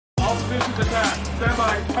Positions attack. Stand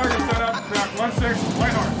by. Target set up. Track 16,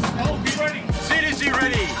 white horse. All be ready. CDC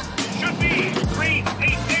ready. Should be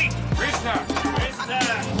 388. Restart.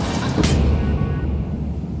 Restart.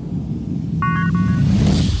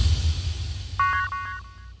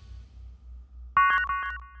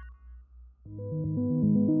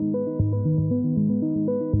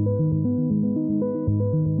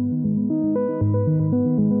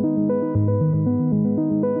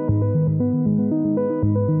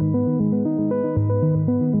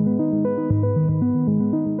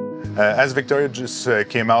 As Victoria just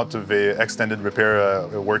came out of an extended repair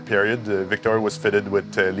work period, Victoria was fitted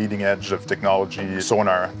with leading edge of technology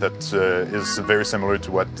sonar that is very similar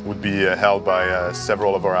to what would be held by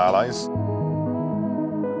several of our allies.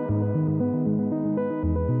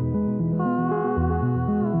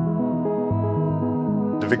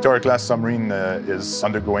 The Victoria-class submarine is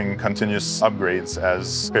undergoing continuous upgrades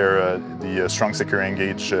as per the strong, secure,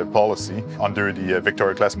 engage policy under the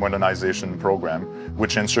Victoria-class modernization program,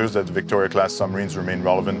 which ensures that the Victoria-class submarines remain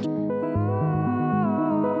relevant.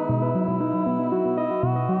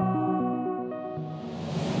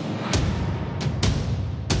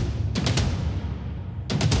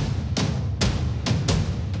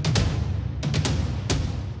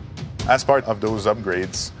 As part of those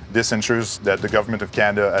upgrades, this ensures that the Government of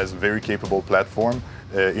Canada has a very capable platform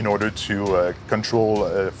in order to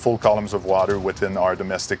control full columns of water within our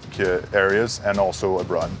domestic areas and also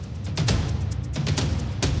abroad.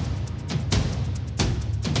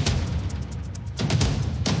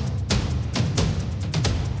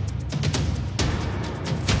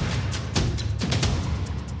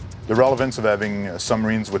 The relevance of having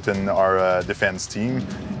submarines within our defense team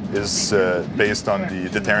is based on the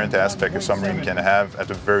deterrent aspect a submarine can have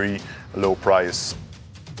at a very low price.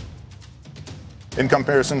 In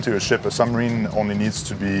comparison to a ship, a submarine only needs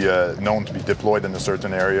to be known to be deployed in a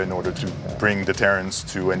certain area in order to bring deterrence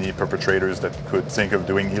to any perpetrators that could think of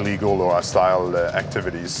doing illegal or hostile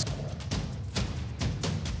activities.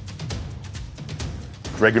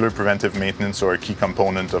 Regular preventive maintenance are a key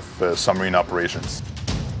component of submarine operations.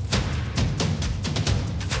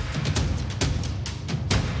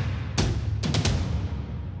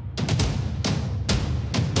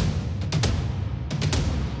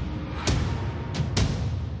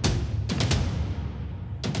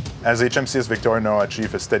 As HMCS Victoria now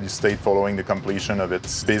achieves a steady state following the completion of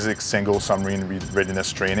its basic single submarine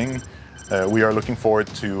readiness training, we are looking forward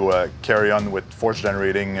to carry on with force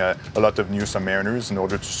generating a lot of new submariners in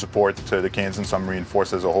order to support the Canadian submarine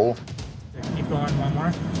force as a whole. Keep going, one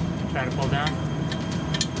more. Try to pull down.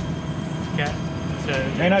 Okay.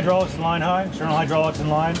 So main hydraulics in line high, external hydraulics in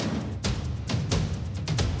line.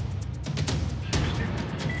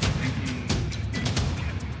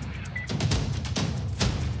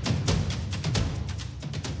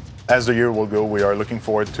 As the year will go, we are looking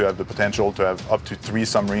forward to have the potential to have up to 3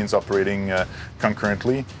 submarines operating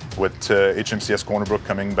concurrently, with HMCS Corner Brook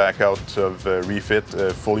coming back out of refit,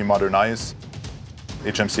 fully modernized.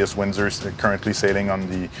 HMCS Windsor currently sailing on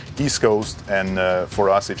the East Coast, and for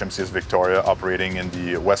us, HMCS Victoria operating in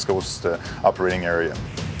the West Coast operating area.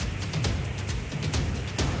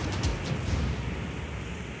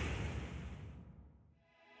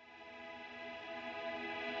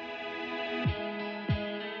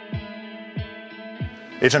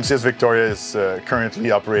 HMCS Victoria is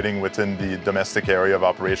currently operating within the domestic area of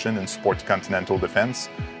operation in support to continental defense.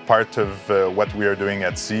 Part of what we are doing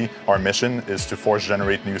at sea, our mission is to force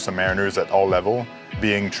generate new submariners at all levels,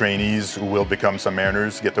 being trainees who will become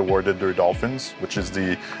submariners, get awarded their dolphins, which is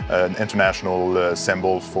the international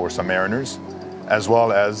symbol for submariners, as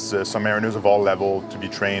well as submariners of all levels to be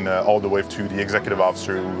trained all the way to the executive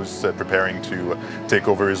officer who is preparing to take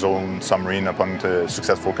over his own submarine upon the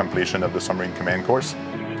successful completion of the submarine command course.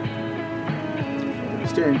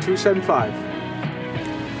 Steering 275.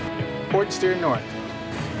 Port steer north.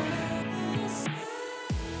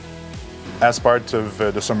 As part of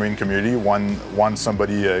the submarine community, once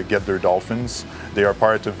somebody get their dolphins, they are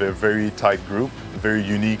part of a very tight group, a very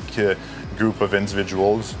unique group of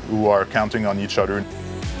individuals who are counting on each other.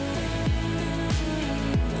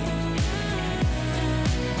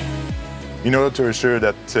 In order to ensure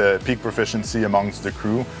that peak proficiency amongst the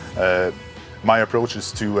crew, my approach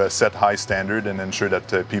is to set high standard and ensure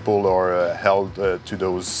that people are held to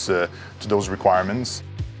those requirements.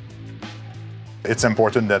 It's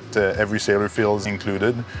important that every sailor feels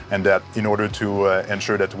included, and that in order to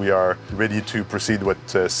ensure that we are ready to proceed with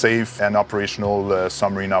safe and operational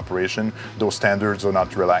submarine operation, those standards are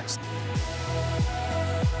not relaxed.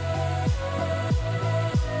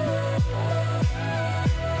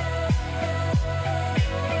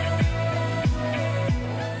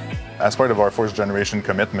 As part of our fourth generation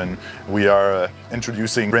commitment, we are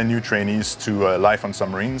introducing brand new trainees to life on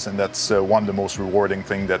submarines, and that's one of the most rewarding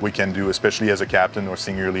things that we can do, especially as a captain or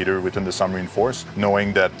senior leader within the submarine force,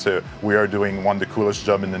 knowing that we are doing one of the coolest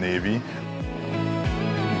jobs in the Navy.